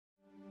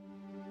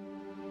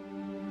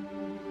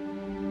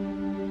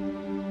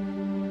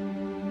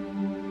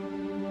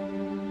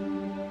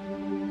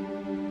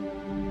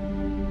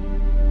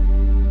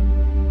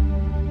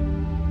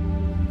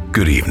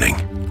Good evening.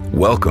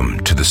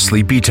 Welcome to the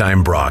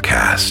SleepyTime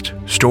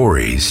Braacast,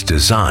 stories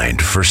designed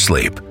for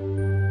sleep.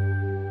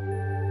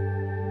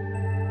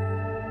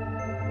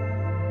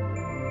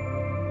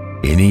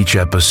 In each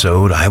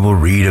episode, I will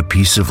read a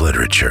piece of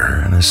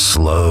literature in a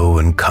slow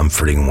and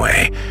comforting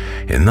way,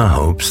 in the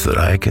hopes that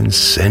I can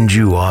send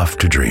you off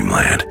to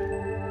dreamland.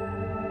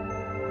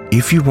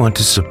 If you want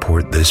to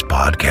support this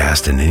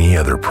podcast and any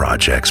other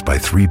projects by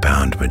 3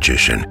 Pound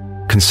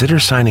Magician, consider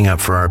signing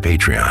up for our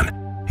Patreon.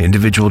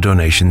 Individual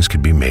donations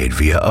can be made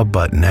via a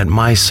button at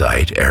my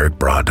site,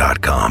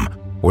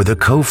 ericbraw.com, or the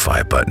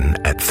Ko-Fi button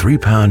at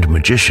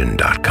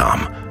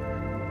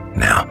 3poundmagician.com.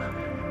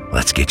 Now,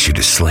 let's get you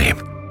to sleep.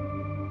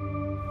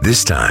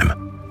 This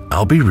time,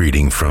 I'll be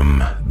reading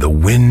from The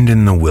Wind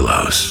in the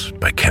Willows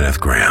by Kenneth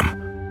Grahame.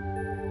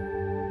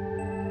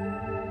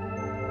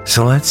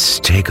 So let's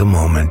take a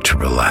moment to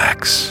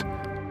relax,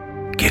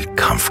 get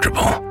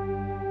comfortable,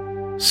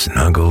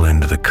 snuggle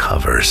into the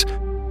covers,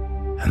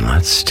 and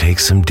let's take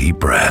some deep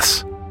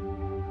breaths,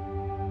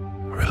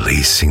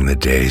 releasing the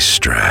day's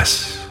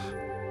stress,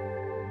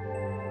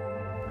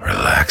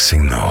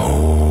 relaxing the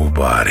whole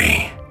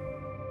body.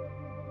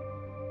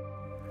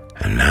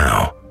 And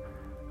now,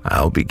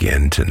 I'll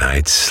begin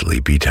tonight's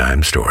Sleepy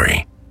Time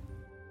story.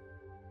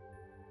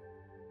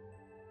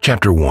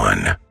 Chapter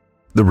 1.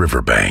 The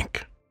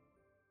Riverbank.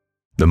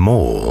 The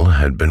mole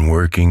had been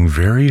working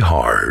very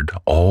hard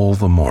all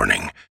the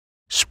morning,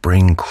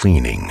 spring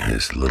cleaning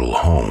his little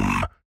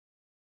home.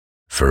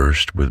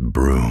 First with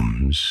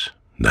brooms,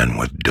 then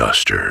with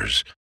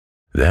dusters,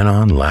 then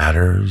on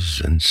ladders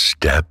and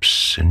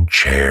steps and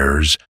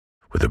chairs,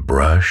 with a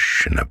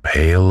brush and a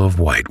pail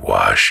of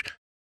whitewash,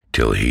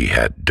 till he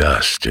had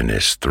dust in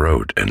his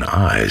throat and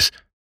eyes,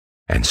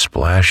 and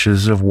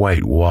splashes of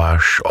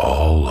whitewash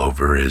all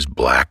over his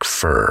black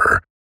fur,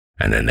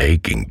 and an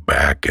aching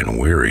back and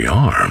weary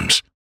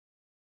arms.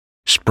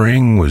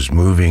 Spring was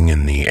moving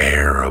in the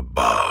air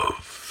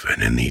above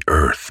and in the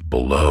earth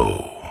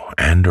below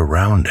and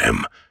around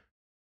him,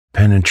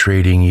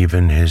 penetrating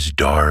even his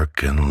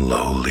dark and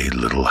lowly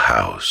little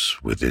house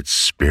with its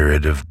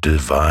spirit of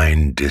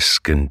divine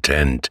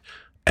discontent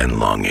and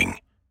longing.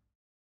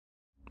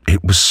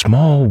 It was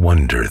small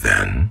wonder,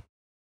 then,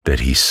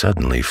 that he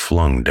suddenly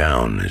flung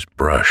down his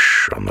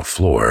brush on the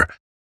floor,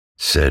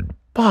 said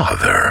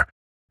 "bother,"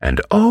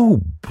 and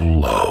 "oh,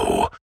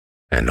 blow,"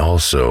 and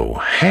also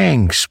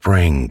 "hang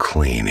spring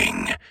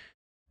cleaning,"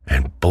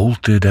 and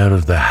bolted out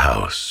of the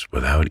house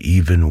without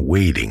even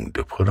waiting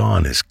to put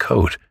on his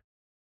coat.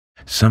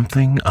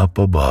 Something up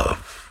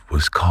above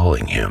was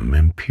calling him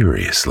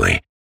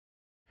imperiously,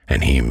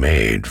 and he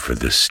made for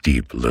the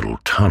steep little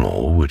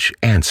tunnel which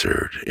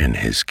answered, in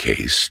his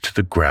case, to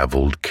the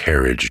gravelled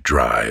carriage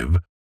drive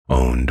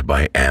owned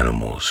by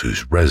animals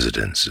whose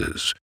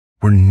residences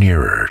were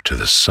nearer to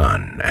the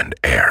sun and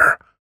air.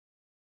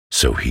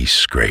 So he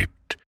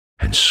scraped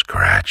and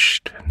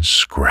scratched and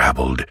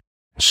scrabbled,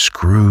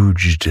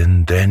 scrooged,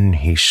 and then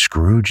he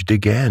scrooged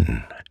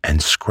again,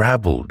 and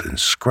scrabbled and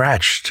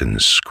scratched and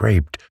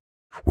scraped,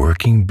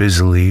 working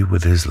busily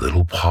with his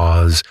little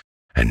paws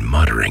and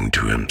muttering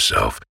to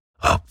himself,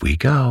 up we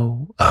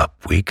go,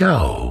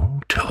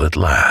 till at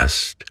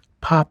last,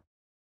 pop,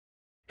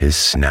 his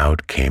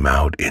snout came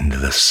out into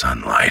the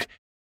sunlight,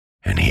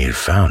 and he had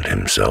found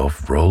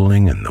himself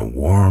rolling in the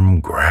warm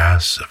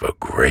grass of a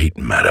great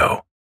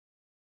meadow.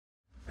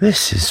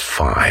 "This is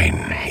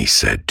fine," he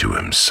said to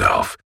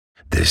himself.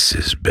 "This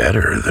is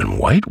better than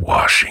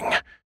whitewashing."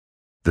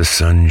 The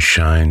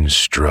sunshine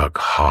struck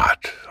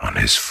hot on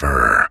his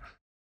fur.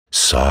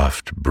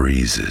 Soft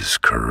breezes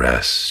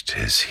caressed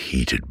his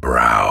heated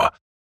brow,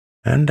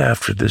 and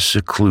after the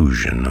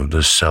seclusion of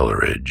the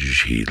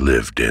cellarage he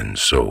lived in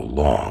so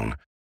long,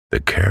 the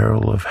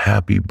carol of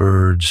happy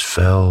birds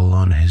fell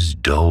on his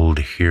dulled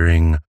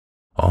hearing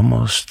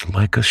almost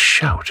like a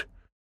shout.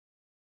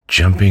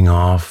 Jumping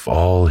off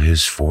all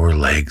his 4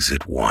 legs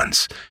at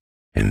once,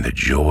 in the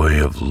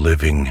joy of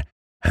living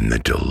and the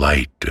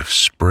delight of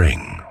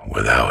spring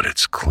without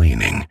its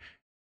cleaning,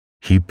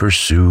 he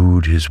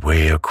pursued his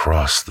way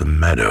across the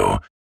meadow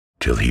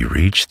till he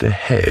reached the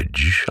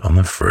hedge on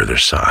the further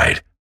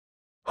side.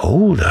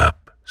 "Hold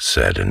up,"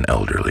 said an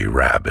elderly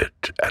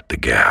rabbit at the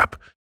gap.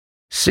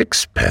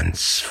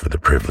 "6 for the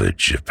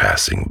privilege of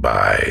passing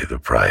by the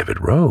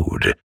private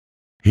road."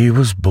 He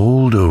was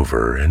bowled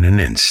over in an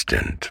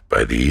instant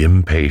by the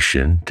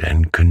impatient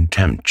and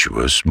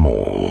contemptuous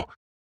mole,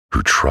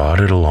 who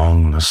trotted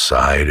along the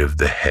side of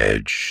the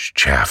hedge,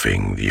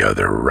 chaffing the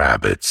other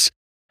rabbits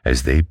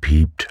as they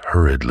peeped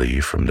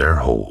hurriedly from their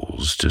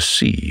holes to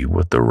see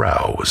what the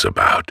row was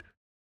about.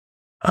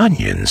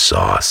 onion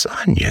sauce,"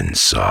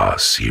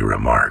 he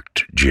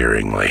remarked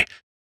jeeringly,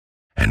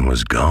 and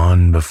was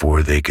gone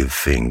before they could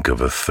think of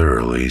a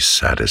thoroughly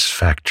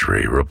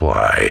satisfactory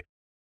reply.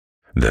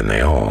 Then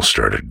they all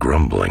started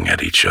grumbling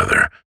at each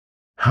other.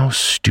 "How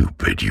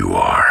stupid you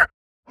are!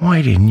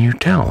 Why didn't you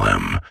tell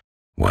him?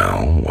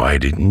 Well, why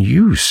didn't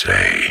you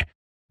say?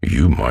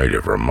 You might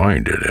have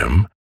reminded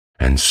him,"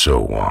 and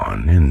so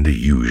on in the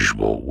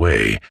usual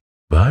way.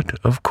 But,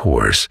 of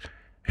course,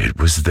 it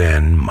was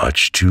then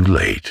much too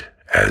late,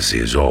 as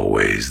is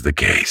always the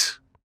case.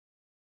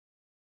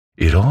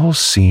 It all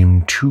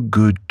seemed too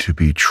good to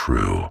be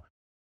true.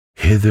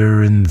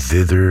 Hither and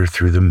thither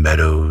through the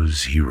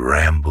meadows he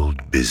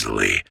rambled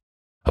busily,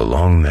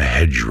 along the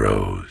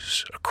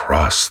hedgerows,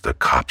 across the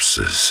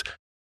copses,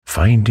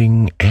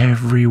 finding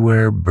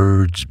everywhere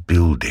birds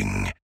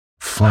building,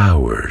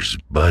 flowers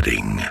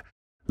budding,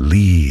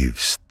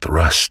 leaves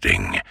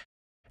thrusting,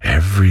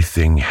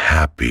 everything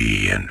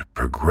happy and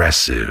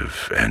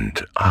progressive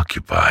and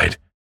occupied.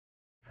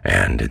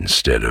 And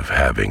instead of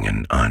having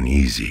an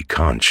uneasy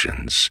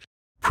conscience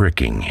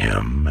pricking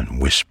him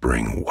and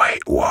whispering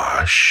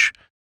whitewash,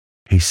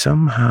 he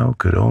somehow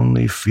could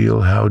only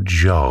feel how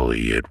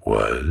jolly it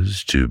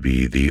was to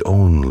be the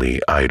only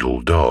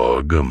idle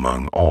dog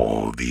among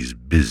all these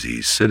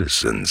busy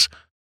citizens.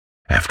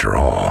 After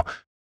all,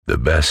 the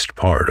best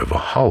part of a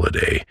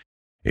holiday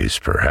is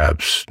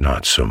perhaps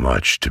not so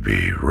much to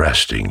be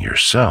resting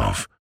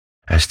yourself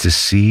as to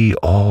see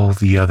all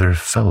the other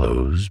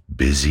fellows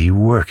busy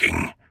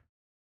working.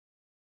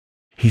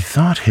 He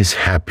thought his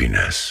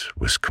happiness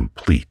was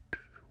complete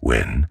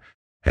when,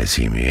 as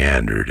he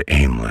meandered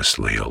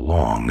aimlessly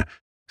along,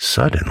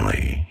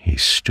 suddenly he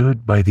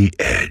stood by the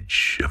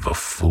edge of a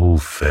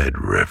full-fed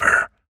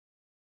river.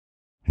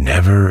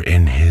 Never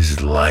in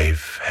his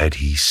life had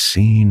he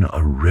seen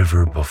a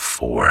river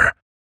before.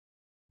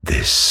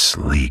 This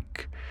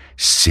sleek,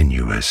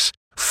 sinuous,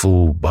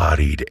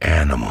 full-bodied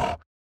animal,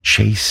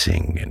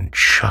 chasing and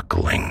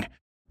chuckling,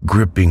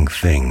 gripping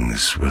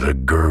things with a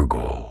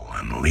gurgle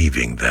and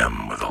leaving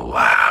them with a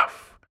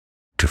laugh,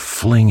 to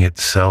fling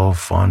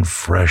itself on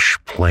fresh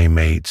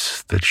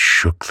playmates that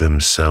shook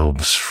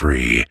themselves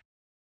free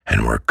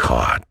and were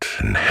caught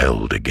and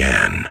held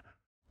again.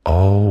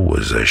 All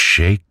was a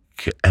shake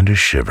and a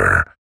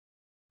shiver,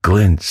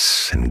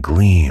 glints and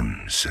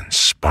gleams and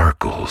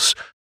sparkles,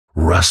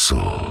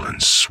 rustle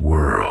and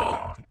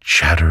swirl,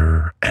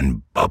 chatter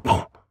and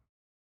bubble.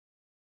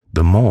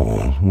 The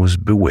mole was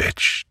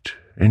bewitched,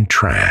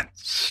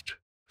 entranced,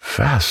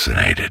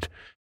 fascinated.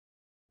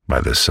 By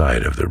the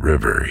side of the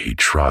river he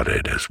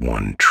trotted as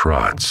one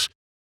trots,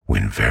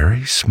 when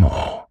very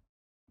small,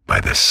 by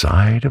the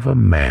side of a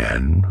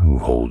man who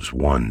holds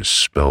one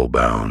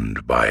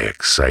spellbound by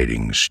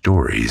exciting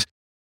stories,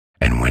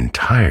 and when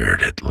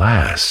tired at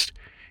last,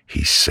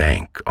 he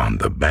sank on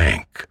the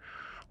bank,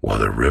 while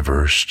the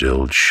river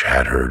still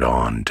chattered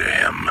on to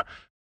him,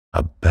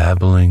 a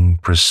babbling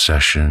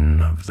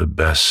procession of the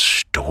best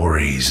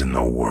stories in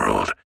the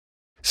world,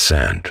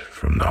 sent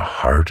from the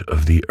heart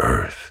of the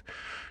earth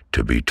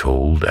to be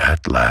told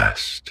at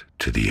last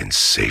to the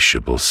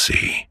insatiable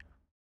sea.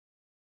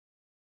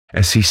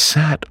 As he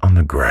sat on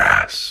the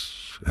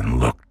grass and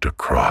looked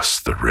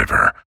across the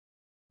river,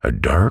 a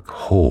dark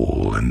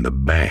hole in the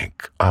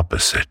bank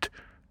opposite,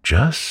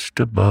 just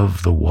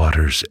above the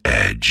water's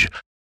edge,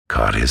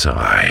 caught his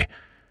eye,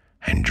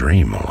 and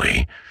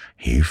dreamily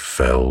he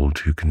fell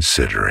to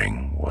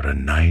considering what a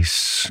nice,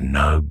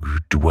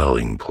 snug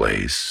dwelling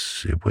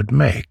place it would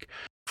make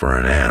for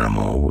an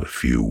animal with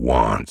few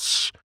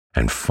wants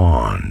and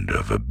fond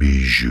of a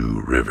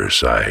bijou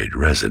riverside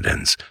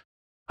residence,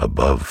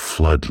 above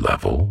flood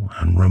level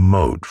and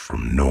remote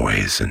from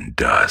noise and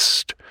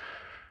dust.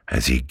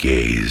 As he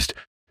gazed,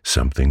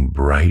 something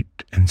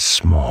bright and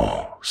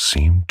small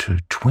seemed to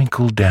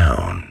twinkle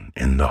down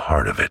in the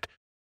heart of it,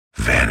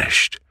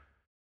 vanished,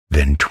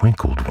 then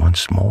twinkled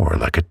once more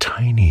like a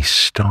tiny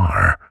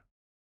star.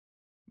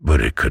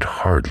 But it could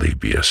hardly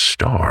be a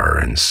star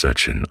in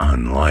such an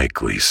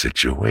unlikely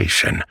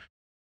situation,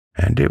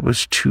 and it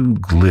was too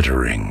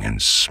glittering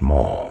and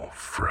small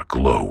for a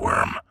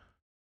glowworm.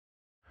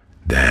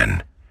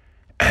 Then,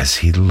 as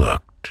he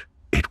looked,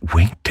 it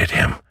winked at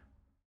him,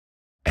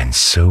 and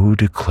so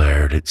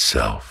declared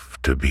itself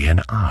to be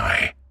an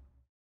eye,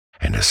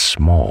 and a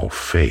small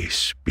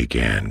face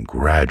began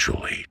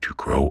gradually to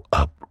grow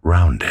up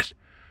round it,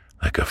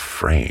 like a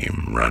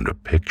frame round a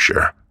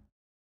picture.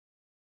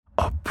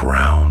 A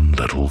brown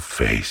little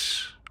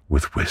face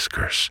with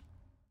whiskers.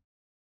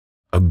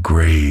 A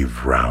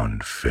grave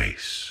round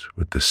face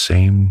with the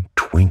same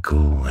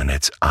twinkle in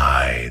its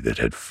eye that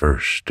had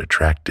first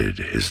attracted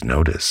his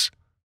notice.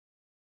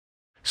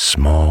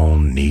 Small,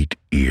 neat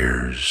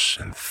ears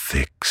and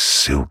thick,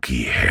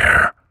 silky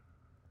hair.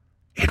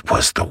 It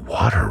was the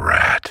water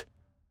rat.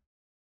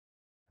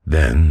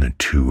 Then the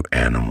two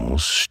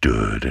animals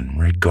stood and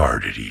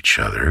regarded each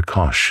other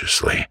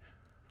cautiously.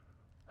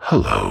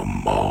 "Hello,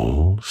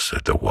 Mole,"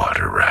 said the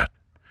water rat.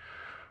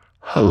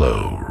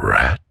 "Hello,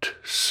 Rat,"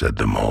 said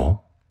the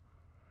Mole.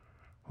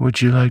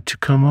 "Would you like to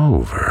come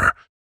over?"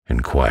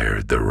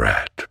 inquired the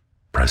rat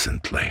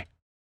presently.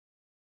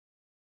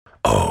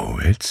 "Oh,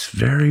 it's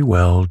very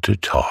well to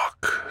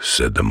talk,"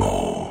 said the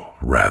Mole,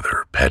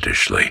 rather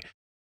pettishly,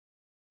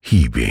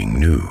 he being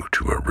new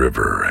to a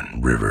river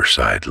and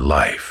riverside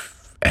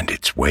life and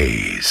its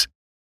ways.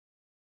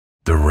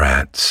 The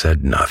rat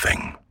said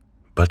nothing,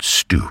 but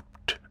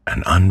stooped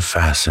and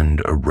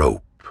unfastened a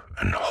rope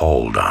and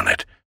hauled on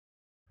it.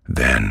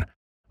 Then,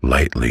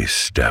 lightly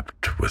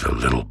stepped with a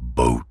little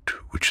boat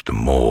which the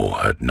mole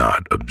had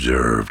not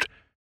observed.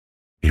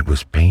 It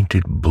was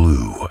painted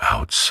blue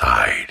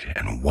outside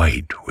and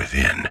white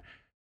within,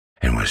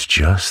 and was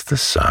just the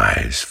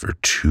size for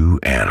 2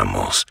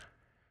 animals.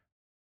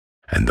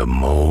 And the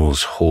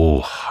mole's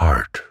whole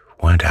heart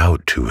went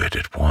out to it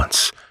at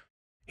once,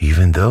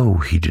 even though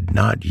he did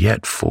not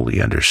yet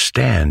fully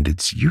understand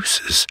its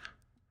uses.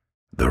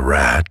 The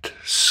rat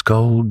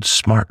sculled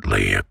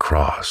smartly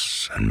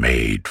across and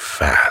made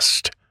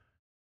fast.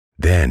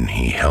 Then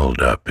he held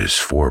up his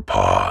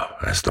forepaw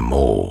as the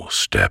mole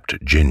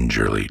stepped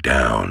gingerly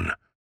down.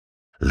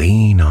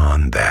 "Lean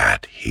on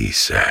that," he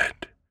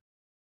said.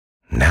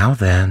 "Now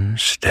then,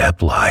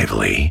 step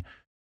lively."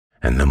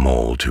 And the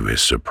mole, to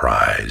his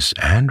surprise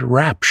and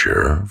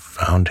rapture,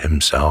 found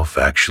himself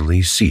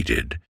actually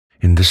seated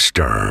in the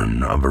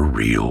stern of a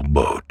real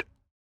boat.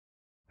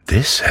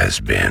 "This has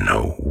been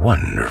a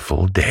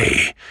wonderful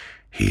day,"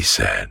 he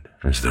said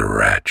as the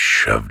rat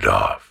shoved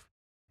off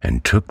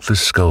and took the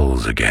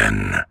sculls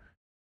again.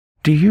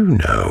 "Do you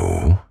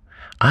know,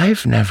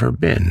 I've never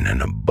been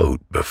in a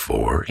boat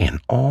before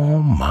in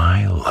all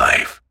my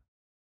life."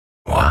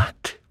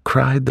 "What?"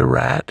 cried the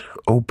rat,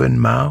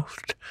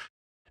 open-mouthed.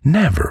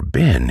 "Never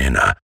been in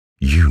a—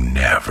 You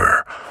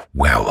never?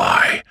 Well,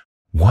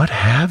 what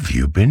have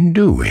you been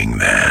doing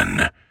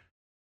then?"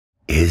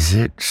 "Is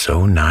it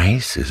so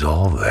nice as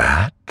all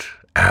that?"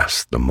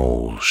 asked the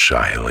mole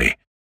shyly,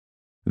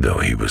 though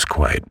he was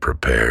quite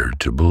prepared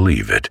to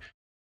believe it,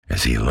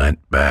 as he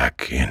leant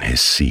back in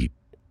his seat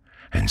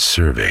and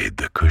surveyed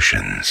the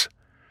cushions,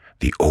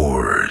 the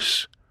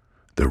oars,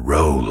 the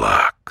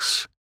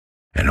rowlocks,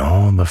 and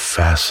all the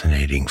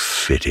fascinating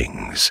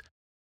fittings,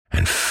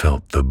 and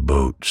felt the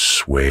boat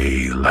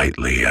sway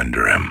lightly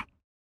under him.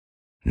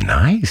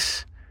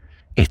 "Nice?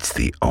 It's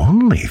the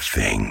only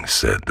thing,"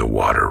 said the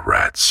water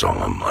rat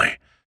solemnly,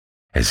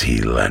 as he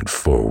leant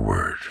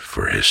forward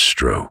for his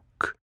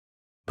stroke.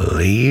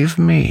 "Believe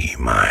me,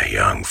 my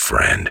young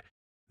friend,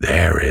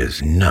 there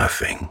is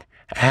nothing,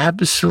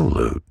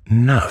 absolute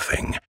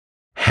nothing,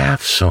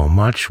 half so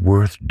much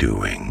worth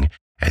doing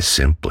as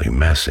simply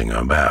messing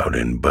about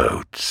in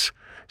boats.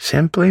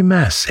 Simply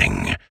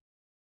messing,"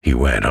 he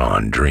went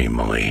on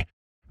dreamily,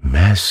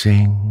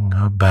 "messing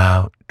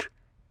about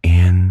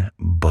in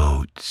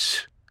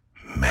boats.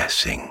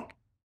 Messing."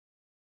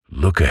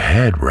 "Look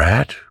ahead,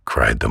 rat,"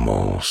 cried the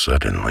mole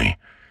suddenly.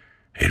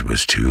 It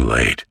was too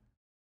late.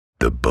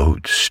 The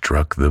boat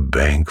struck the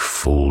bank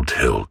full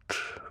tilt.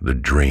 The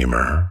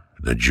dreamer,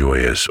 the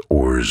joyous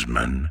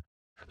oarsman,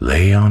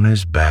 lay on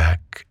his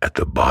back at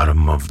the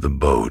bottom of the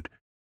boat,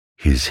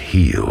 his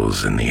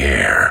heels in the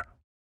air.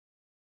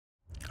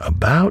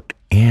 "About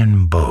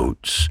in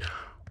boats,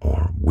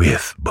 or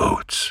with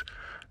boats,"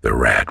 the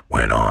rat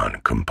went on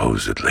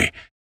composedly,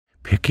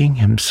 picking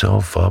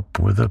himself up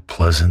with a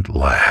pleasant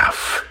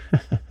laugh.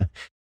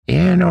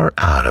 "In or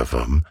out of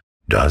 'em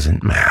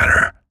doesn't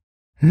matter.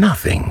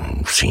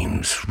 Nothing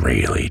seems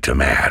really to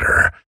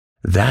matter.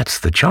 That's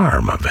the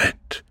charm of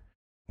it.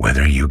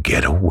 Whether you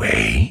get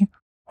away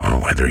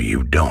or whether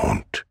you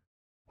don't,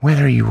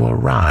 whether you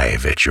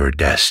arrive at your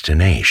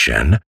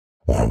destination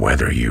or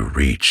whether you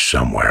reach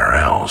somewhere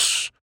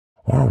else,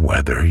 or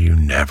whether you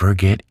never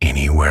get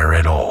anywhere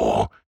at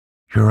all,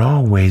 you're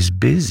always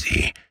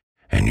busy,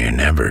 and you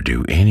never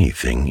do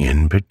anything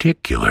in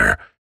particular,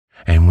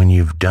 and when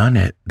you've done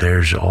it,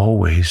 there's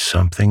always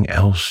something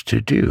else to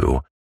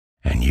do,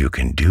 and you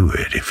can do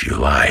it if you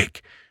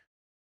like.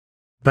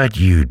 But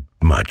you'd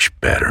much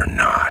better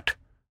not.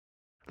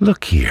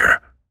 Look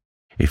here,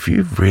 if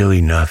you've really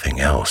nothing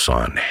else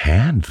on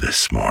hand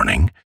this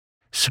morning,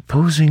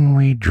 supposing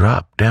we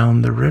drop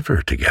down the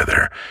river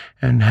together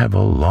and have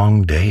a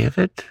long day of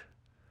it?"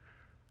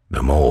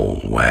 The mole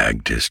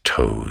wagged his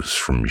toes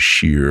from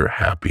sheer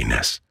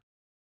happiness,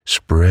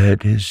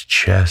 spread his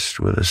chest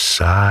with a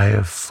sigh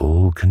of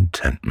full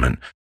contentment,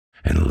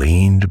 and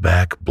leaned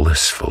back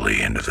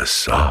blissfully into the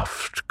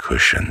soft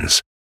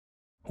cushions.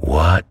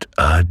 "What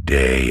a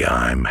day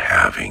I'm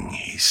having,"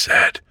 he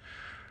said.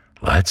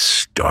 "Let's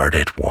start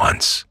at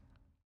once."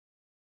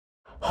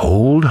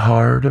 "Hold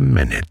hard a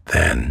minute,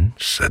 then,"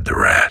 said the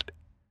rat.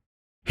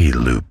 He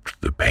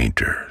looped the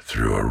painter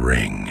through a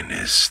ring in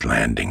his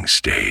landing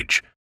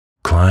stage,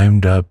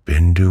 climbed up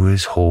into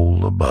his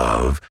hole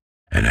above,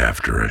 and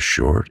after a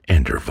short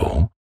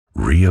interval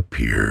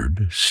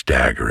reappeared,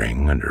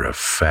 staggering under a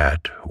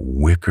fat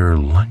wicker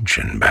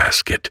luncheon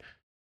basket.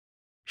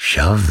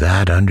 "Shove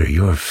that under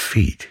your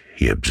feet,"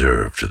 he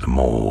observed to the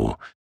mole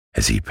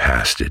as he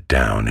passed it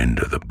down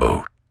into the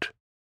boat.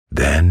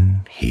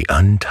 Then he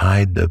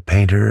untied the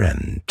painter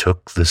and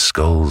took the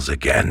sculls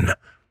again.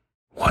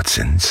 "What's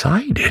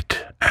inside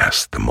it?"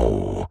 asked the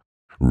mole,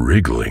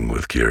 wriggling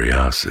with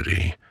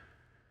curiosity.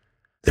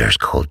 "There's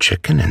cold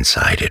chicken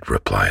inside it,"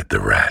 replied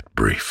the rat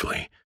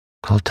briefly.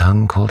 "Cold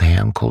tongue, cold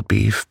ham, cold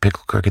beef,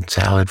 pickled crooked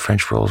salad,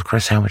 French rolls,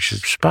 crust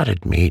sandwiches,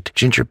 spotted meat,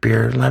 ginger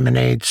beer,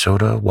 lemonade,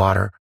 soda,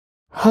 water."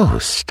 "Oh,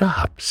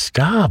 stop,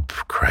 stop,"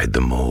 cried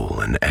the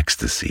mole in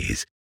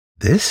ecstasies.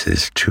 "This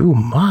is too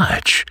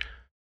much."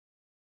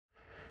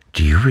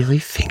 Do you really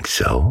think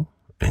so?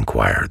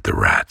 Inquired the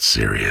rat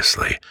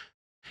seriously.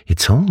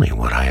 It's only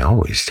what I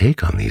always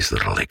take on these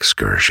little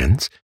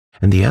excursions,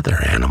 and the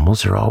other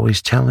animals are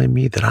always telling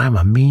me that I'm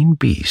a mean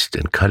beast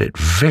and cut it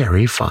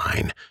very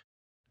fine.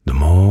 The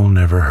mole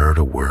never heard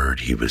a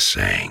word he was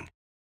saying,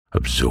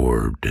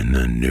 absorbed in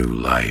the new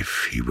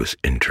life he was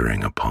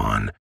entering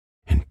upon,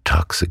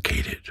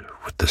 intoxicated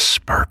with the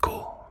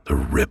sparkle, the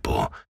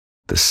ripple,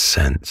 the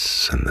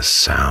scents and the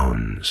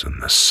sounds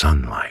and the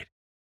sunlight.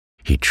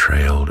 He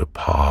trailed a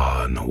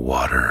paw in the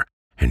water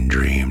and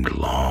dreamed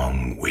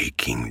long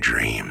waking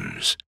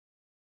dreams.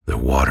 The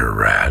water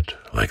rat,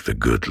 like the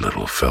good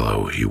little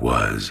fellow he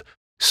was,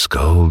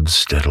 sculled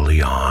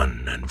steadily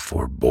on and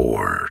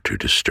forbore to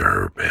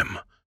disturb him.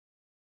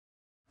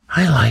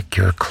 I like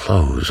your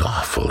clothes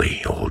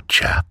awfully, old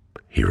chap,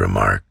 he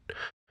remarked,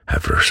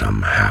 after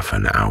some half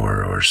an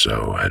hour or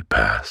so had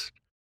passed.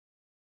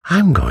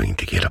 I'm going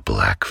to get a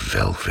black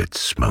velvet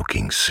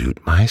smoking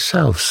suit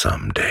myself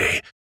some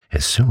day,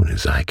 as soon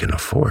as I can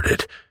afford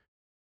it.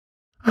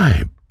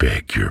 I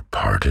beg your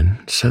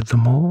pardon, said the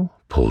mole,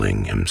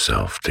 pulling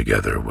himself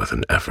together with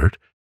an effort.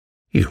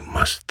 You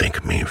must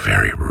think me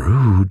very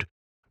rude,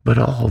 but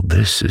all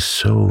this is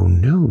so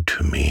new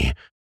to me.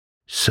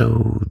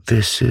 So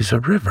this is a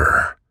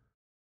river.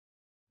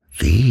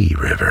 The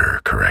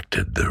river,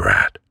 corrected the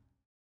rat.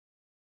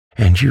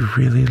 And you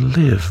really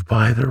live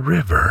by the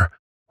river?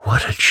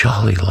 What a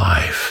jolly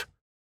life!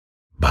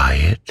 By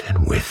it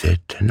and with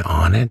it and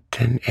on it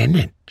and in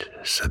it,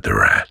 said the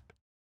rat.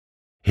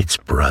 It's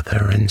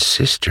brother and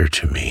sister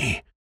to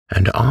me,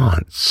 and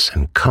aunts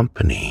and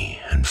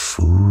company and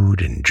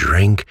food and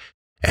drink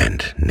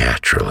and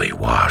naturally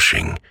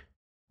washing.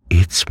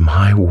 It's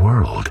my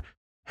world,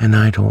 and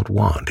I don't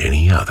want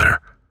any other.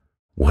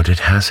 What it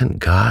hasn't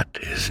got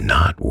is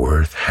not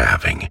worth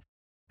having,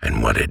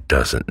 and what it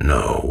doesn't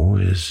know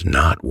is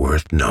not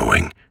worth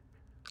knowing.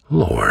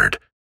 Lord,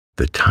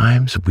 the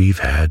times we've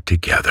had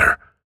together,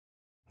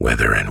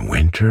 whether in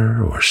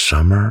winter or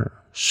summer,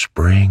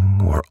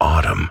 spring or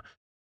autumn,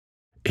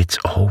 it's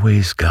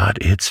always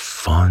got its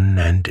fun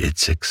and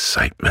its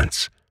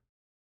excitements.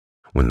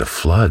 When the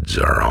floods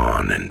are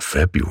on in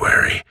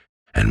February,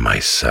 and my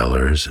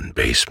cellars and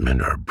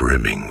basement are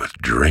brimming with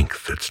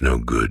drink that's no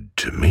good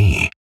to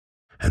me,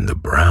 and the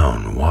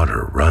brown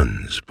water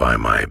runs by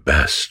my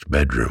best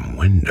bedroom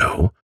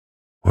window,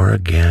 or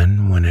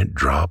again when it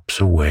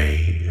drops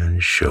away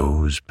and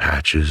shows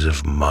patches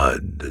of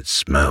mud that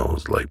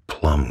smells like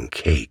plum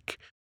cake,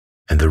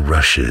 and the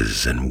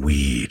rushes and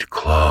weed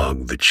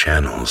clog the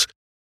channels,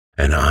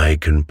 and I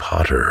can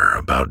potter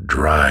about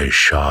dry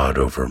shod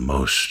over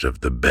most of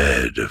the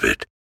bed of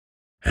it,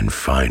 and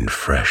find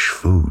fresh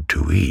food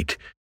to eat,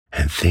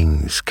 and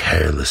things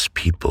careless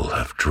people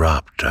have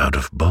dropped out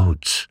of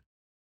boats.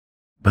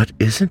 But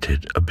isn't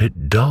it a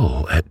bit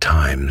dull at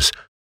times?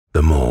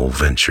 The mole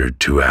ventured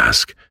to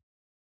ask.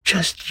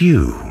 Just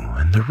you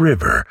and the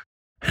river,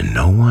 and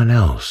no one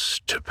else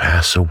to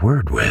pass a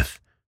word with.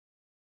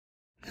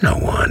 No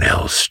one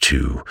else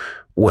to...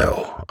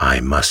 Well, I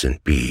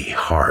mustn't be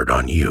hard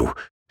on you,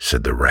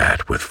 said the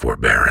rat with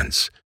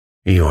forbearance.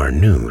 You're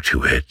new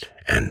to it,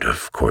 and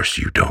of course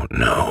you don't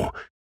know.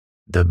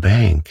 The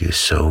bank is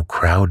so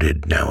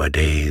crowded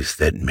nowadays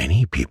that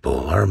many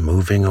people are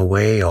moving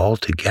away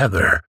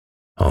altogether.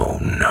 Oh,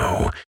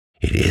 no,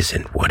 it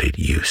isn't what it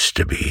used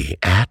to be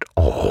at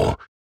all.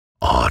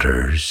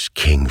 Otters,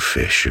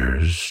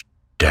 kingfishers,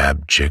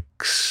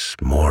 dabchicks,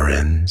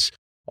 moorhens,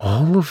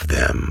 all of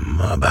them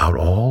about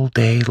all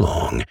day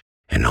long,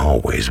 and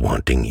always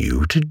wanting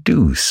you to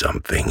do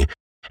something,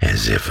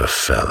 as if a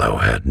fellow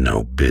had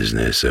no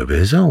business of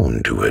his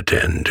own to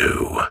attend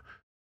to.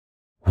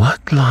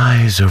 What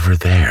lies over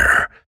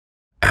there?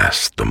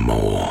 Asked the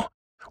mole,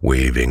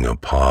 waving a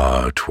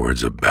paw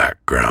towards a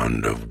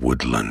background of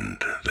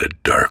woodland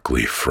that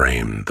darkly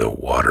framed the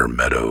water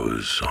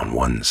meadows on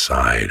one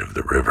side of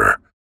the river.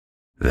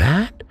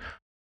 That?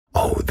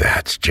 Oh,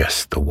 that's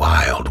just the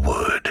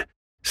wildwood,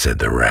 said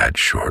the rat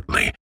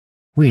shortly.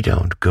 We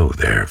don't go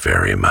there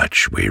very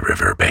much, we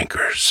river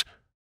bankers.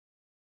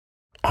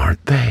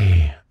 Aren't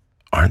they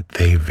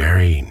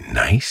very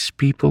nice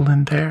people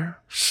in there?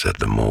 Said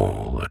the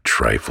mole a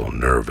trifle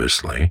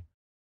nervously.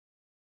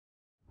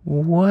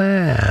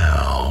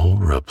 Well,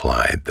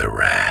 replied the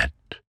rat,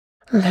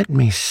 let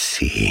me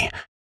see.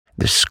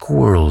 The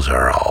squirrels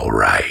are all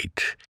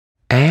right,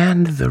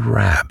 and the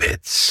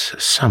rabbits,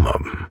 some of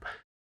 'em.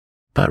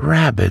 But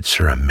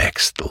rabbits are a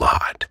mixed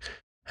lot.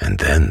 And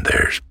then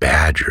there's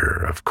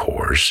Badger, of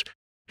course.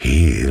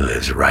 He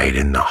lives right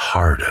in the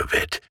heart of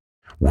it.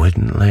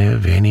 Wouldn't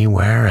live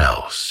anywhere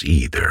else,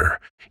 either,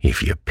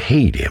 if you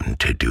paid him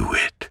to do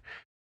it.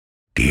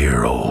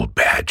 Dear old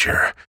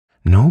Badger.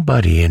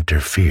 Nobody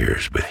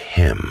interferes with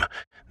him.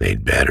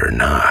 They'd better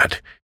not,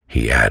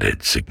 he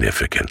added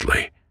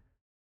significantly.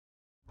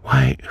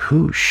 Why,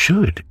 who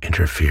should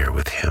interfere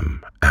with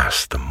him?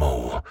 Asked the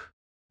mole.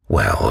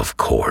 Well, of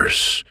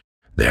course,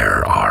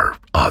 there are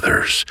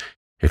others,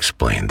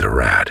 explained the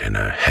rat in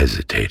a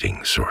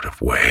hesitating sort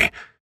of way.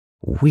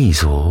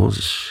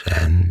 Weasels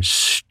and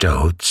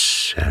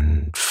stoats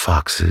and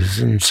foxes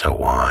and so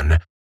on.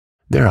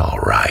 They're all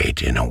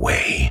right in a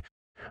way.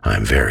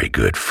 I'm very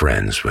good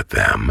friends with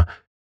them,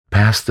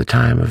 past the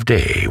time of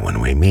day when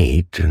we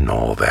meet and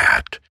all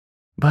that.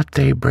 But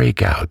they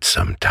break out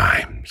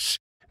sometimes.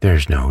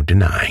 There's no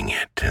denying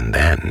it, and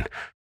then,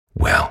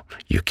 well,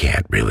 you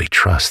can't really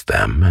trust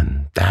them,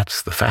 and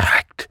that's the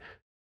fact.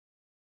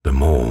 The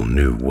mole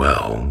knew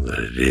well that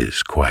it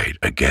is quite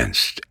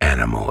against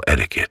animal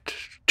etiquette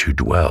to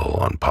dwell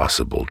on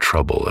possible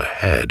trouble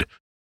ahead,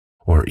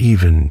 or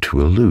even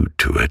to allude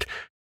to it,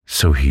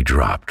 so he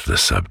dropped the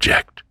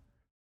subject.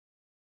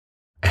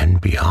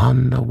 "And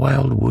beyond the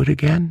wild wood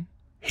again?"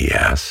 he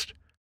asked,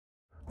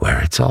 "where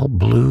it's all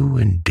blue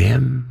and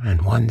dim,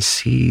 and one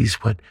sees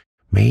what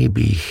may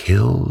be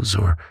hills,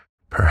 or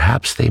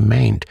perhaps they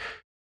mayn't,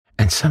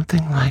 and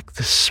something like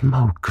the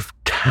smoke of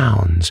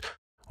towns,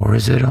 or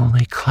is it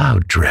only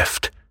cloud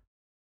drift?"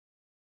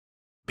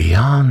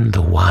 "Beyond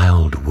the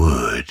wild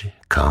wood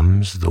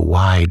comes the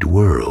wide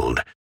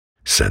world,"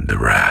 said the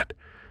rat,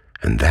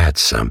 "and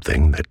that's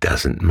something that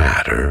doesn't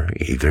matter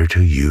either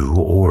to you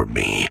or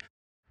me.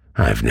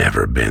 I've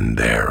never been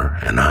there,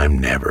 and I'm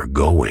never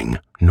going,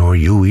 nor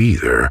you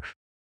either.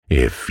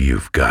 If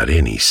you've got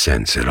any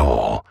sense at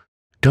all,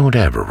 don't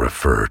ever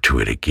refer to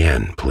it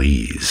again,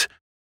 please.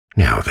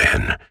 Now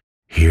then,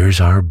 here's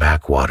our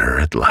backwater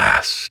at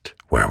last,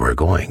 where we're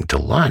going to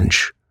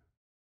lunch."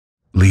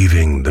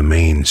 Leaving the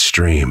main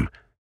stream,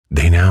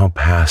 they now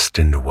passed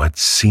into what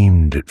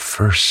seemed at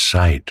first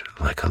sight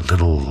like a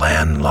little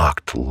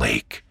landlocked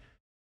lake.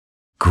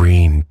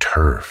 Green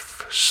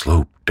turf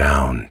sloped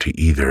down to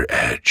either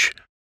edge.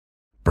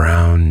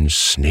 Brown,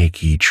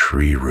 snaky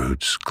tree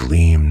roots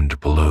gleamed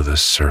below the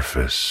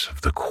surface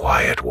of the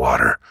quiet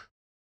water,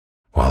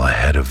 while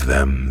ahead of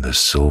them the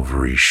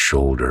silvery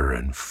shoulder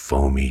and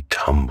foamy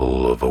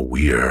tumble of a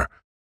weir,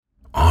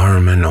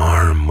 arm in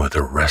arm with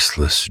a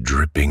restless,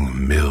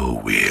 dripping mill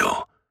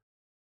wheel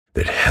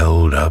that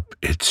held up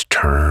its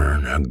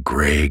turn a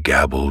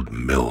gray-gabbled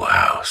mill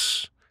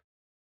house,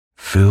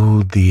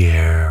 filled the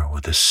air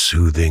with a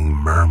soothing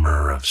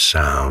murmur of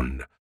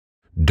sound,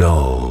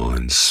 dull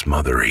and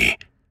smothery,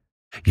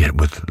 yet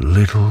with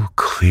little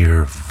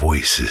clear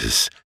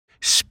voices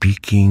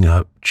speaking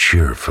up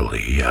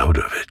cheerfully out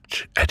of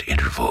it at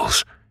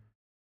intervals.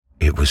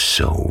 It was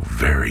so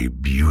very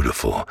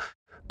beautiful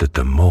that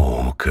the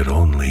mole could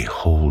only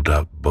hold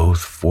up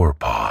both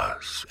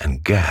forepaws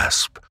and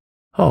gasp,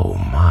 "Oh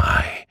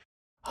my,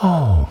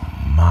 oh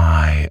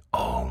my,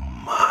 oh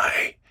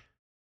my."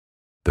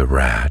 The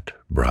rat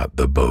brought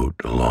the boat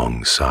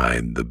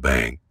alongside the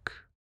bank,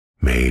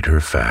 made her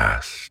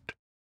fast,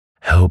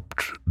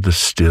 helped the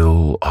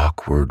still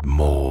awkward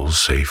mole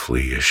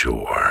safely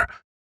ashore,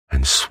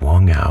 and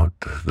swung out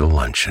the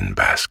luncheon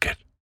basket.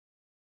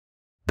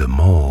 The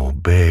mole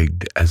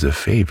begged as a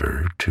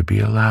favor to be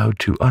allowed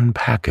to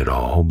unpack it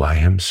all by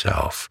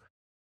himself,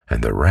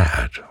 and the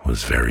rat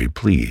was very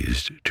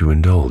pleased to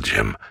indulge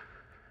him,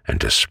 and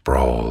to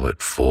sprawl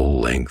at full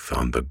length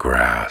on the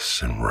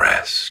grass and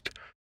rest,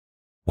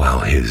 while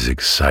his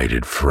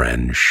excited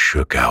friend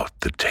shook out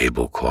the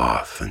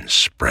tablecloth and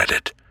spread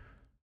it,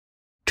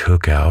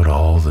 took out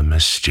all the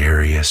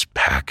mysterious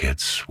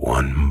packets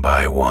one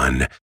by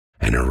one,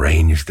 and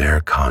arranged their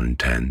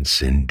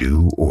contents in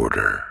due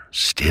order,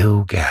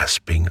 still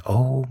gasping,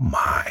 oh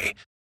my,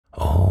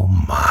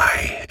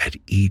 at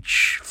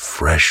each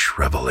fresh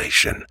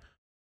revelation.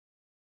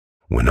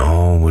 When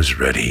all was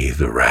ready,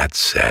 the rat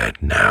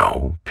said,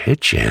 "Now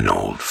pitch in,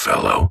 old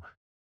fellow,"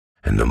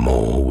 and the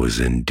mole was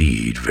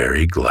indeed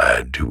very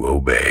glad to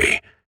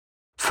obey,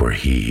 for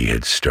he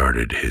had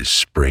started his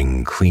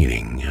spring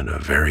cleaning at a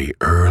very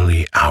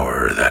early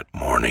hour that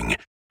morning,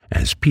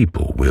 as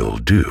people will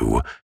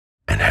do,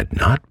 and had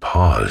not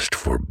paused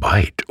for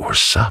bite or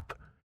sup,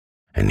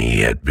 and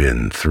he had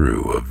been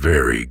through a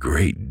very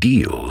great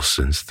deal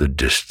since the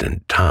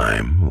distant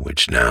time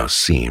which now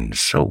seemed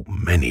so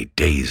many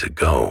days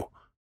ago.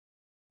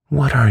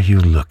 "What are you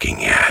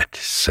looking at?"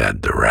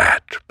 said the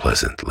rat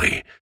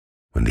pleasantly,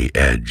 when the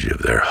edge of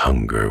their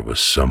hunger was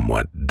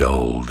somewhat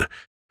dulled,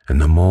 and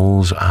the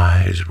mole's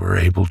eyes were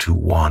able to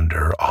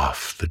wander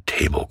off the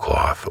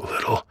tablecloth a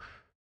little.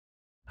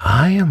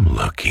 "I am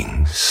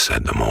looking,"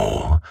 said the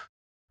mole,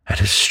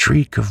 "at a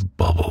streak of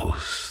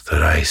bubbles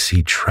that I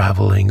see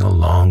traveling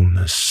along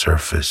the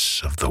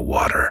surface of the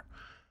water.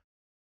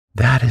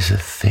 That is a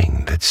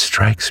thing that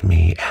strikes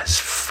me as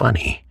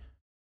funny."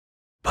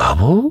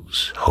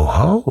 "Bubbles?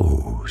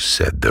 Ho-ho,"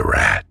 said the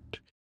rat,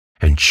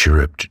 and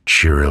chirruped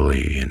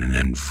cheerily in an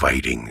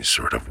inviting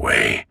sort of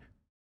way.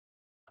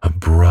 A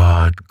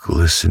broad,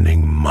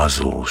 glistening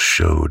muzzle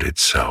showed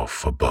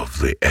itself above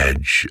the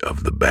edge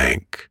of the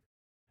bank,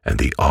 and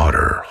the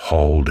otter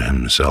hauled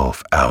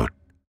himself out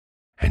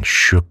and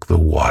shook the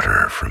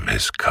water from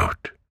his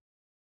coat.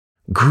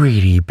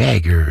 "Greedy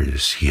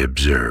beggars," he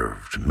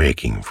observed,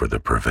 making for the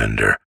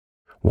provender.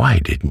 "Why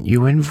didn't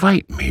you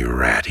invite me,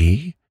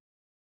 Ratty?"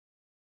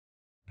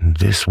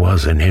 "This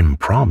was an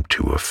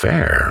impromptu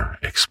affair,"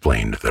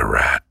 explained the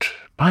rat.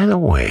 "By the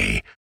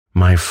way,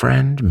 My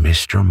friend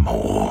Mr.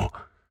 Mole.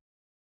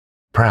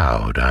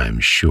 Proud, I'm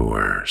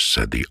sure,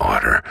 said the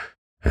otter,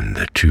 and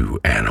the two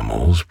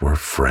animals were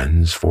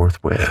friends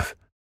forthwith.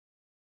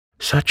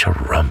 Such a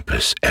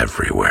rumpus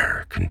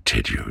everywhere,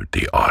 continued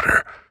the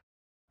otter.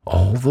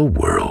 All the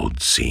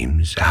world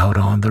seems out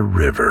on the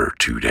river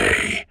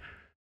today.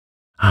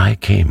 I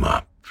came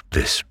up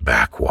this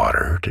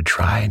backwater to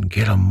try and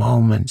get a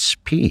moment's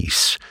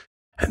peace,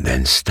 and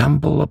then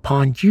stumble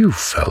upon you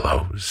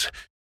fellows.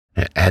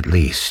 At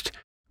least,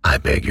 I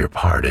beg your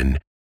pardon,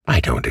 I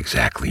don't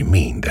exactly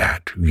mean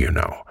that, you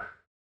know.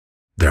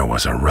 There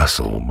was a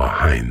rustle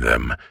behind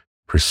them,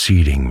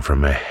 proceeding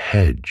from a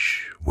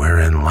hedge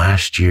wherein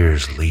last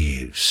year's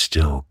leaves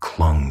still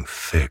clung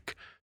thick,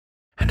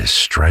 and a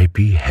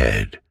stripy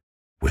head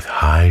with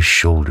high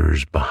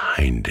shoulders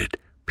behind it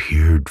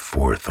peered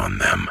forth on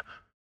them.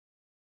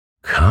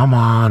 Come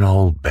on,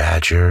 old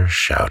badger,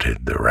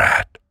 shouted the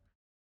rat.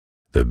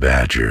 The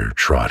badger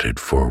trotted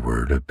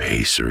forward a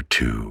pace or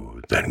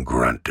two, then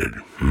grunted,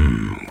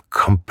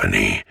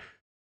 company,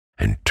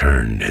 and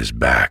turned his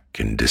back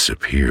and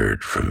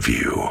disappeared from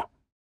view.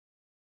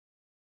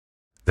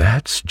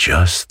 That's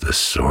just the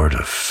sort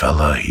of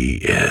fella he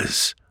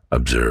is,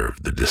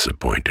 observed the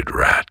disappointed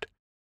rat.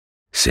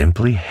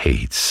 Simply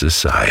hates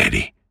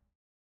society.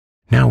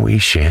 Now we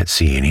shan't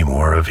see any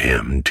more of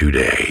him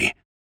today.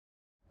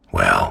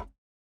 Well,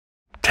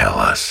 tell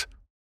us,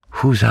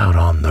 who's out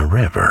on the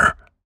river?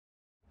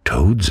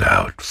 Toad's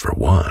out, for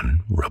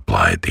one,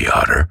 replied the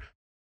otter,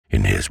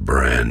 in his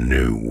brand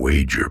new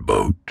wager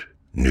boat,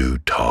 new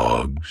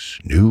togs,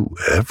 new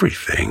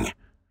everything.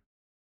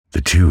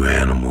 The two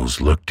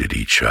animals looked at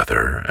each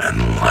other and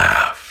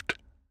laughed.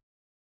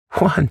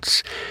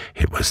 Once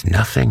it was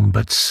nothing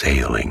but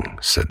sailing,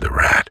 said the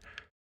rat.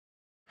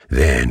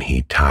 Then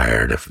he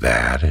tired of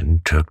that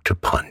and took to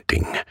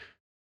punting.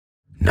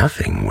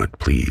 Nothing would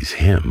please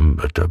him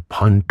but to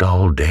punt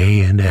all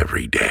day and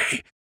every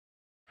day,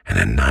 and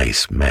a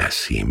nice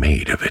mess he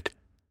made of it.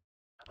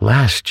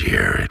 Last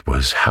year it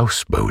was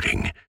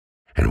houseboating,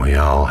 and we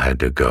all had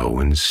to go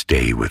and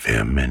stay with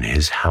him in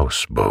his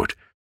houseboat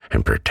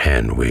and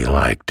pretend we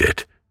liked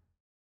it.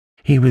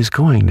 He was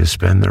going to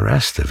spend the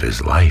rest of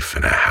his life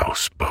in a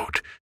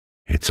houseboat.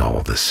 It's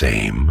all the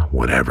same,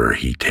 whatever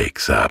he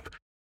takes up.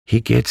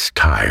 He gets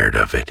tired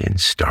of it and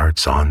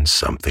starts on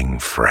something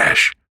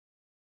fresh.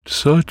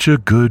 Such a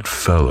good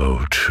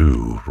fellow,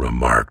 too,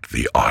 remarked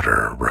the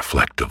otter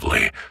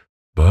reflectively,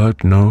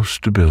 but no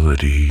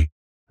stability,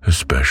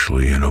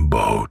 especially in a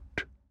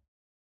boat.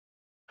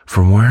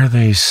 From where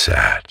they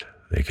sat,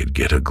 they could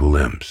get a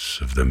glimpse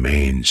of the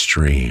main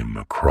stream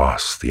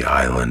across the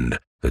island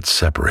that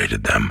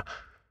separated them,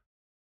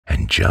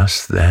 and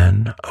just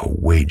then a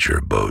wager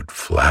boat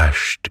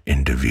flashed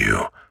into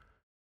view.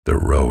 The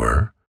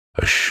rower,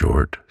 a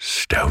short,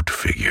 stout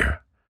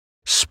figure,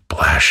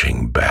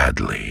 splashing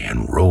badly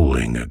and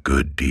rolling a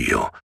good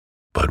deal,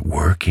 but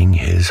working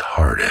his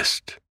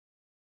hardest.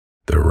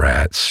 The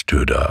rat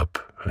stood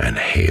up and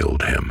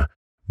hailed him,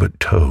 but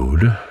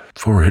Toad,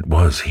 for it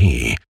was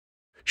he,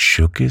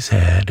 shook his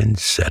head and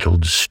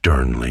settled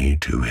sternly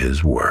to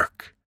his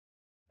work.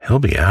 He'll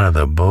be out of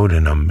the boat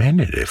in a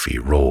minute if he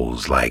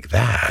rolls like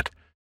that,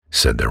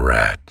 said the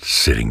rat,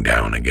 sitting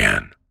down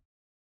again.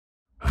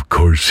 Of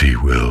course he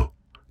will,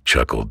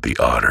 chuckled the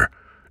otter.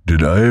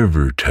 Did I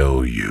ever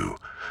tell you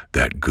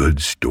that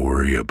good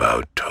story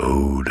about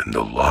Toad and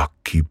the lock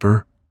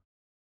keeper?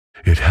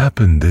 It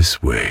happened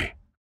this way.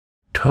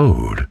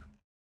 Toad,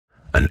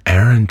 an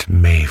errant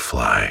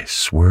mayfly,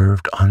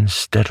 swerved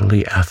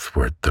unsteadily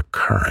athwart the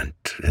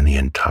current in the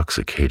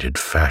intoxicated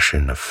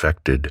fashion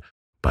affected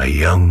by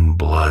young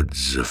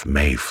bloods of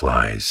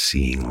mayflies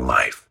seeing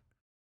life.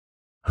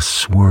 A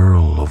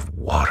swirl of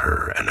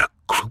water and a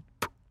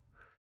cloop,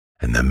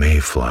 and the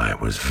mayfly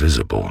was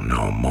visible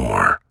no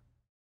more.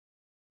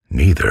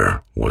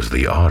 Neither was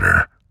the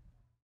otter.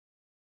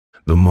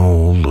 The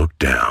mole looked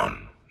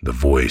down. The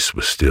voice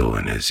was still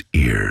in his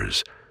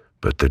ears,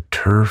 but the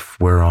turf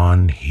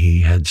whereon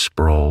he had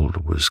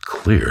sprawled was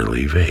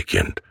clearly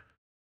vacant.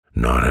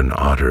 Not an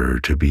otter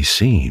to be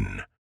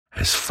seen,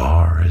 as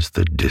far as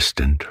the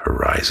distant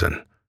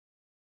horizon.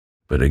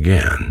 But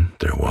again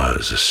there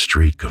was a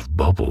streak of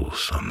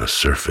bubbles on the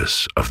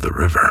surface of the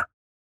river.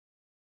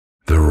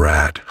 The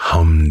rat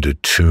hummed a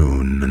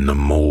tune, and the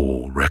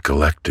mole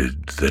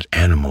recollected that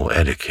animal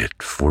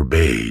etiquette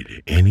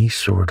forbade any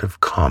sort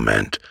of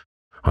comment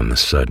on the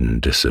sudden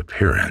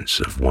disappearance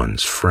of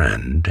one's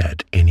friend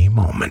at any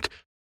moment,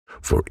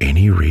 for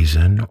any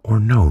reason or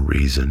no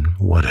reason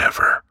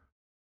whatever.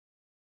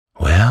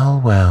 Well,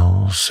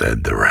 well,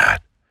 said the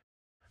rat,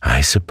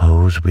 I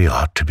suppose we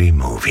ought to be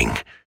moving.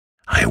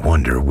 I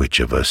wonder which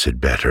of us had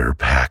better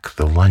pack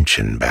the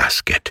luncheon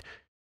basket.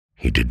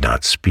 He did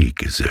not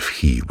speak as if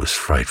he was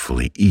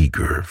frightfully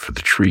eager for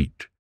the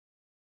treat.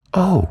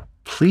 Oh,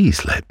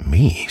 please let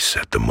me,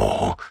 said the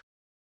mole.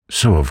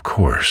 So of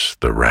course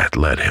the rat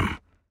let him.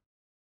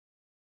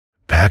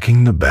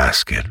 Packing the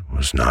basket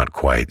was not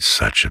quite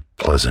such a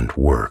pleasant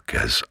work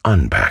as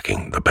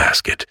unpacking the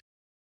basket.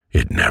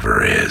 It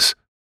never is.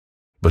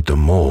 But the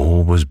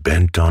mole was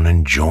bent on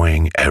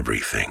enjoying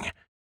everything,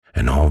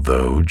 and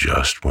although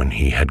just when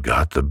he had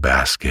got the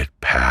basket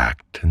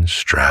packed and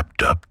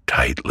strapped up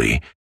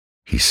tightly,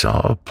 he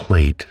saw a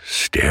plate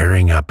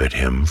staring up at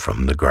him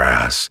from the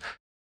grass,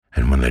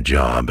 and when the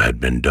job had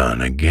been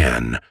done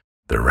again,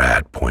 the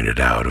rat pointed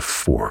out a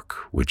fork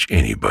which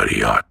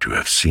anybody ought to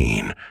have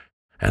seen,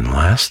 and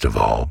last of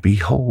all,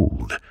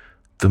 behold,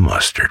 the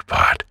mustard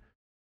pot,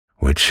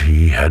 which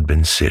he had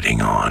been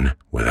sitting on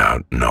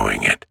without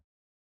knowing it.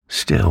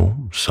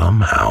 Still,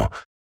 somehow,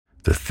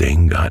 the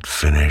thing got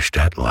finished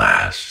at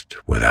last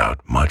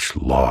without much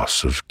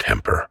loss of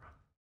temper.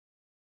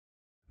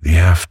 The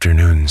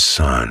afternoon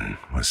sun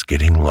was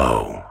getting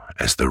low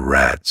as the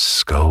rat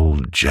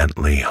sculled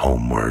gently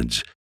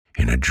homewards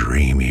in a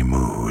dreamy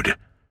mood,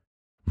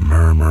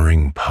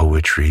 murmuring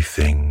poetry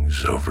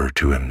things over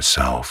to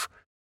himself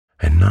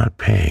and not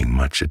paying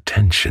much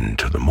attention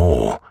to the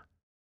mole.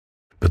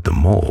 But the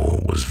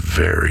mole was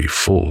very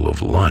full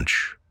of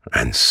lunch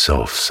and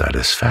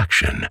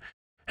self-satisfaction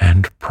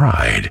and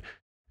pride,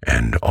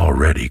 and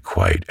already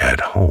quite at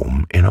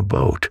home in a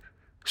boat,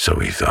 so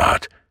he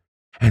thought,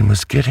 and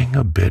was getting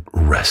a bit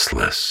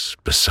restless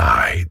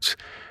besides,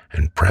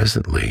 and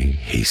presently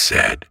he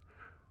said,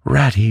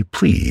 "Ratty,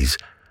 please,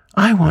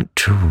 I want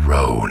to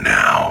row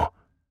now."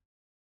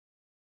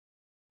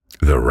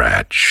 The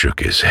rat shook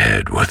his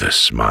head with a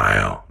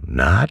smile.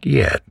 "Not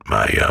yet,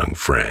 my young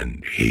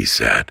friend," he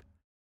said.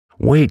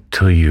 "Wait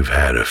till you've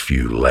had a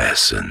few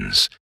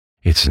lessons.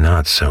 It's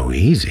not so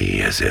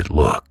easy as it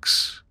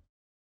looks."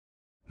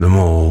 The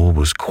mole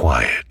was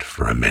quiet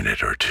for a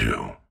minute or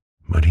two,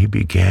 but he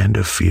began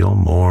to feel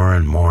more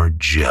and more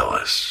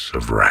jealous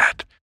of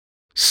Rat,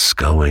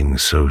 sculling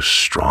so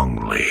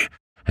strongly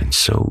and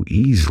so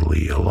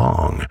easily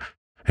along,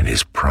 and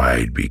his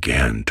pride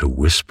began to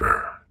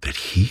whisper that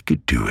he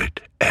could do it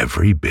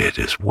every bit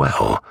as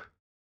well.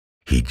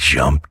 He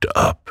jumped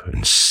up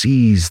and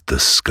seized the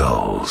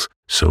sculls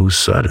so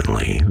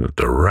suddenly that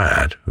the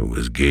rat, who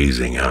was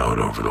gazing out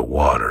over the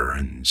water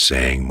and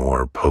saying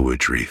more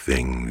poetry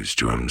things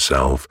to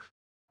himself,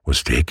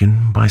 was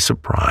taken by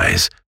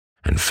surprise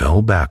and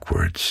fell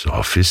backwards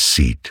off his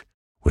seat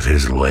with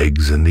his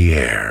legs in the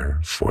air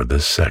for the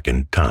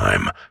second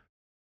time,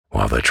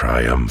 while the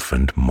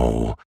triumphant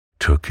mole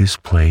took his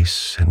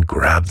place and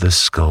grabbed the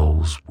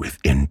sculls with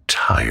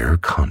entire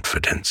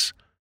confidence.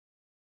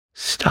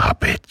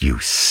 "Stop it, you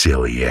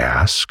silly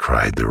ass,"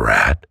 cried the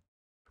rat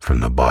from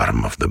the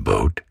bottom of the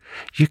boat.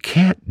 "You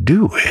can't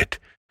do it.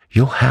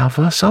 You'll have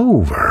us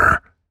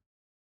over."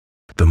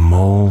 The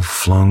mole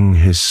flung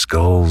his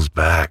sculls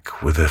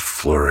back with a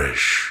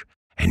flourish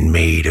and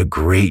made a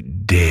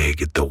great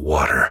dig at the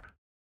water.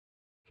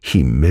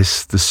 He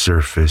missed the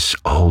surface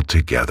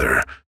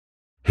altogether.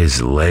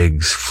 His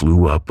legs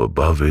flew up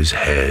above his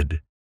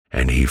head,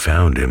 and he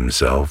found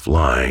himself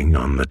lying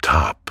on the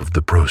top of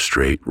the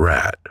prostrate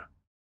rat.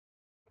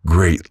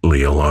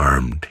 Greatly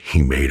alarmed,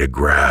 he made a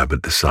grab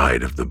at the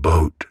side of the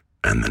boat,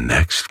 and the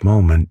next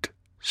moment,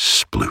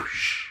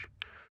 sploosh!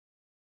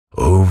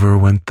 Over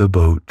went the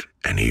boat,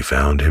 and he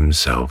found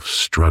himself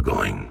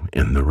struggling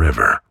in the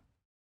river.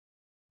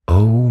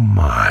 Oh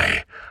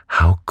my,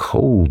 how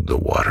cold the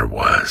water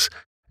was,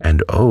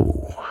 and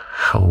oh,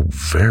 how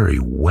very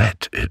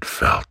wet it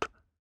felt.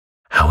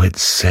 How it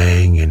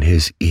sang in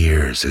his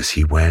ears as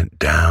he went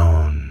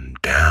down,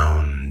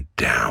 down,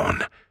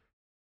 down.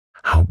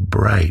 How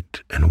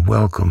bright and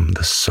welcome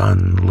the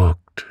sun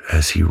looked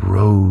as he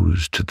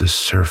rose to the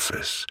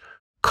surface,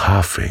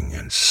 coughing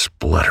and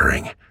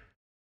spluttering.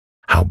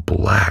 How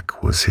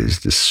black was his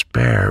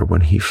despair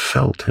when he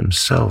felt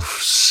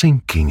himself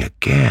sinking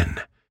again.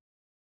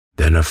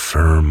 Then a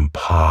firm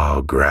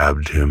paw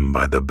grabbed him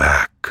by the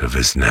back of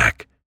his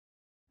neck.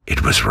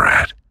 It was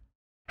Rat,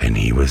 and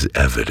he was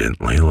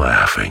evidently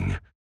laughing.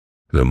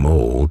 The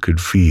mole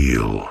could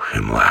feel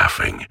him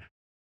laughing,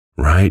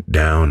 right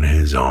down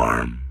his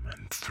arm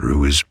and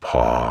through his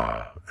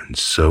paw and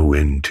so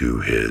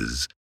into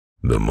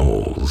the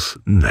mole's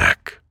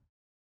neck.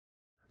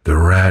 The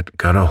rat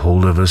got a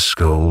hold of a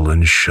skull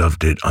and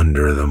shoved it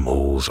under the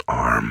mole's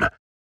arm.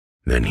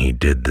 Then he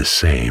did the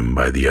same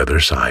by the other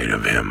side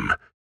of him,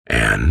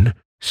 and,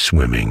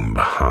 swimming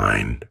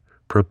behind,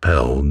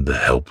 propelled the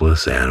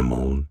helpless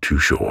animal to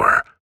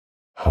shore,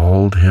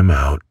 hauled him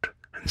out,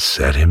 and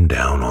set him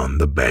down on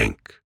the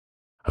bank,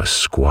 a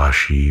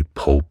squashy,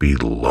 pulpy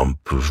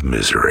lump of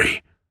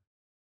misery.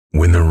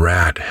 When the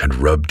rat had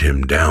rubbed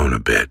him down a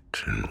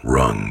bit and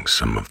wrung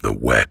some of the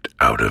wet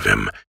out of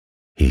him,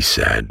 he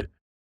said,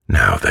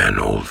 "Now then,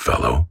 old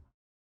fellow,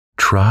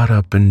 trot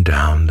up and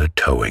down the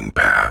towing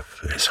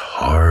path as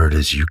hard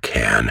as you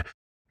can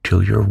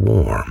till you're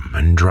warm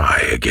and dry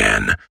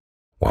again,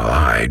 while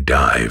I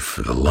dive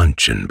for the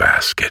luncheon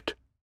basket."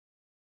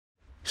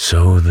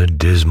 So the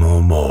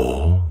dismal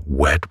mole,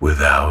 wet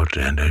without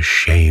and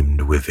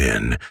ashamed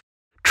within,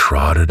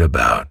 trotted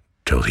about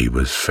till he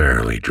was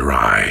fairly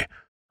dry,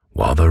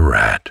 while the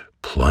rat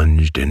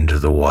plunged into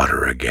the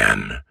water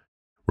again,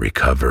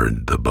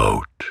 recovered the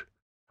boat,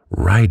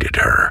 righted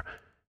her,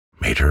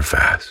 made her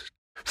fast,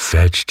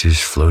 fetched his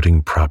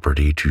floating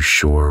property to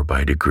shore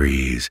by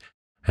degrees,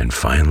 and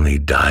finally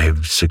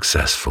dived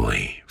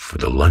successfully for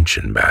the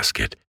luncheon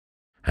basket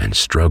and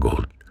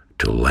struggled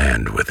to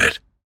land with it.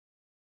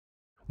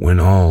 When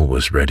all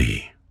was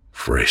ready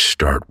for a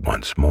start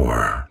once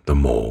more, the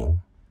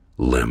mole,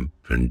 limp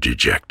and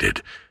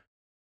dejected,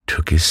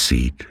 took his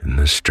seat in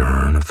the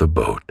stern of the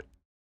boat,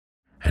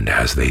 and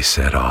as they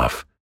set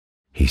off,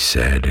 he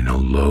said in a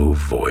low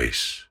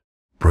voice,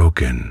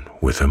 broken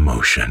with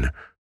emotion,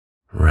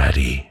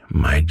 "Ratty,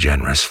 my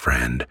generous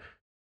friend,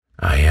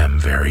 I am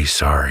very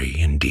sorry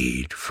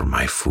indeed for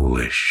my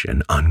foolish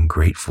and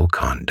ungrateful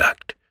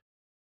conduct.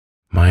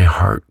 My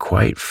heart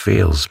quite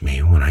fails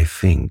me when I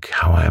think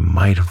how I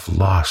might have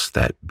lost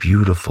that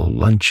beautiful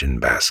luncheon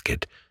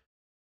basket.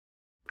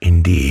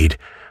 Indeed,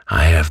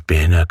 I have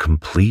been a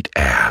complete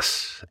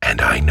ass, and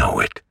I know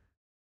it.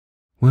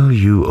 Will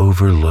you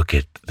overlook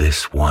it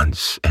this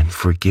once and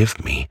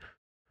forgive me,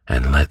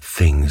 and let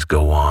things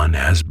go on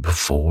as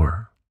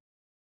before?"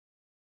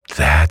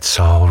 "That's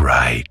all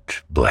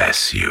right,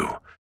 bless you,"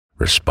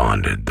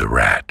 responded the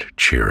rat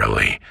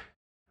cheerily.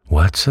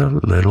 "What's a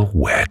little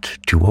wet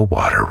to a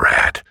water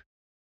rat?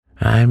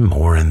 I'm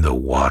more in the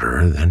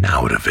water than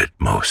out of it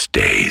most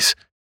days.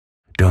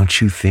 Don't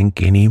you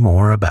think any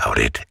more about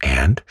it,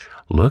 and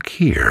look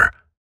here,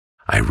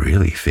 I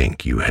really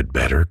think you had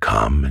better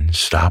come and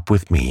stop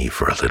with me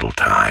for a little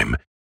time.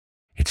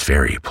 It's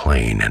very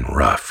plain and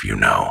rough, you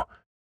know.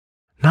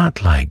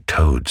 Not like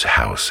Toad's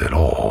house at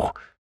all,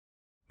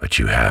 but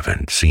you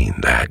haven't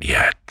seen that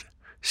yet.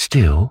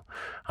 Still,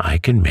 I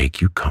can make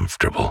you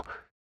comfortable,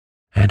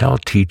 and I'll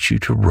teach you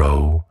to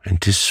row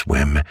and to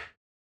swim,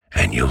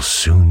 and you'll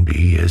soon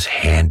be as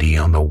handy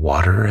on the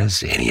water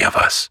as any of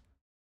us."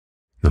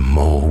 The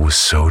mole was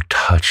so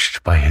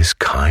touched by his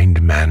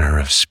kind manner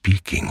of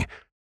speaking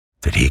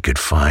that he could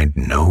find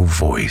no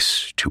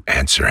voice to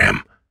answer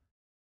him.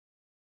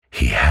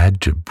 He had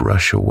to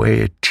brush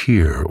away a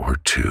tear or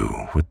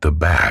two with the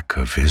back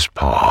of his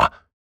paw,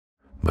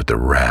 but the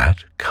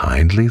rat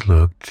kindly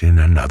looked in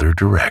another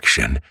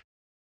direction.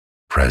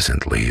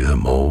 Presently the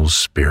mole's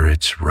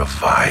spirits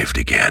revived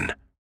again,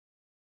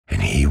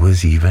 and he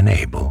was even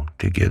able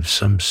to give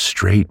some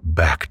straight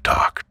back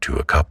talk to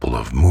a couple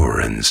of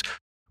moorins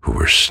who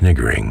were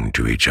sniggering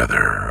to each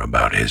other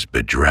about his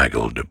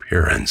bedraggled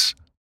appearance.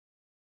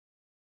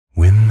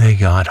 When they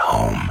got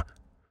home,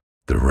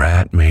 the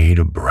rat made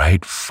a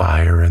bright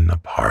fire in the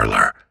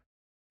parlor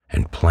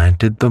and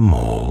planted the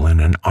mole in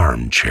an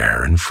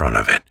armchair in front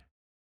of it,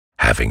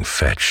 having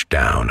fetched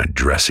down a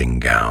dressing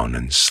gown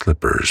and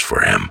slippers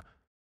for him,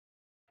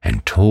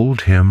 and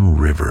told him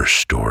river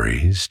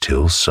stories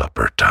till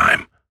supper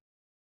time.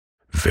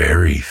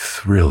 Very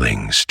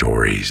thrilling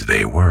stories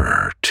they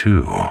were,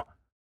 too.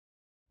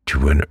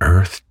 To an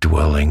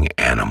earth-dwelling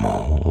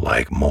animal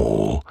like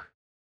mole,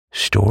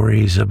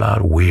 stories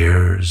about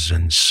weirs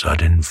and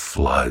sudden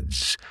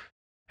floods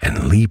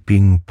and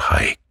leaping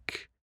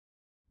pike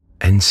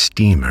and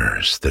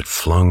steamers that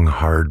flung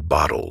hard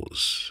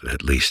bottles,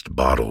 at least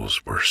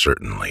bottles were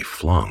certainly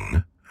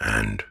flung,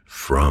 and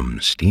from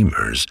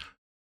steamers,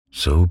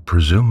 so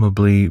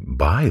presumably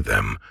by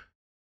them,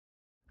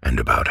 and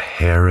about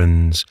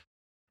herons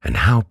and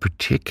how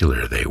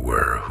particular they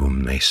were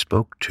whom they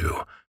spoke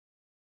to,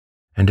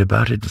 and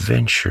about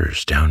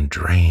adventures down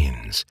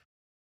drains,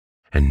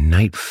 and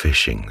night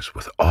fishings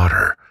with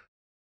otter,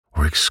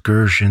 or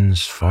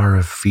excursions far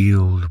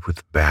afield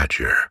with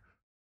badger.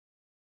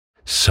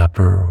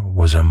 Supper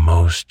was a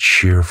most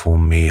cheerful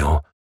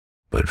meal,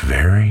 but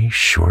very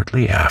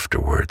shortly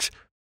afterwards,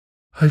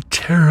 a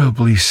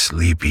terribly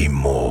sleepy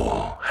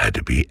mole had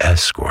to be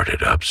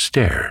escorted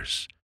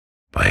upstairs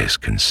by his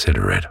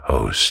considerate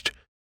host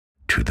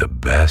to the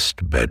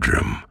best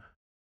bedroom,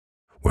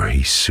 where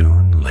he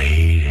soon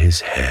laid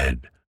his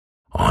head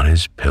on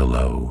his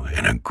pillow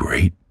in a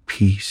great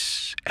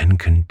peace and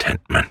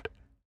contentment,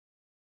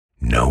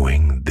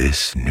 knowing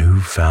this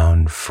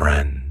new-found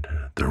friend,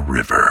 the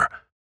river,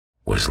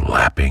 was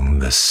lapping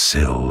the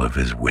sill of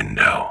his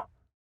window.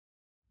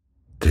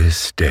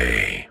 This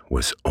day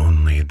was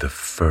only the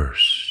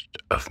first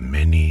of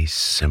many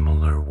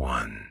similar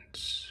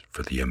ones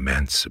for the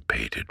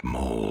emancipated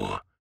mole,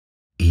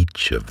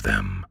 each of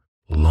them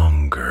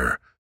longer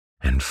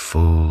and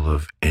full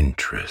of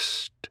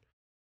interest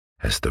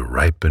as the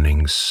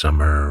ripening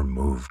summer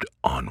moved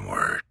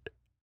onward.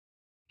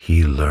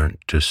 He learnt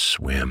to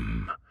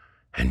swim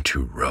and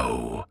to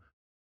row,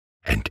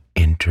 and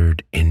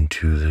entered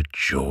into the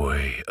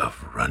joy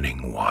of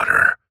running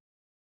water,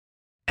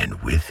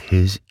 and with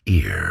his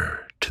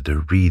ear to the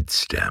reed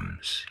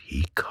stems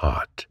he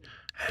caught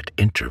at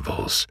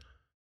intervals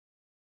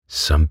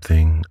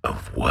something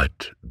of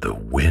what the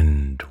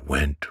wind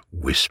went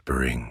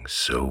whispering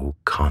so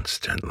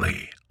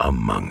constantly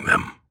among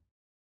them.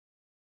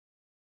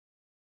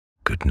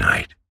 Good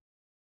night.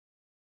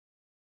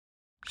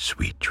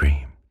 Sweet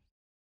dreams.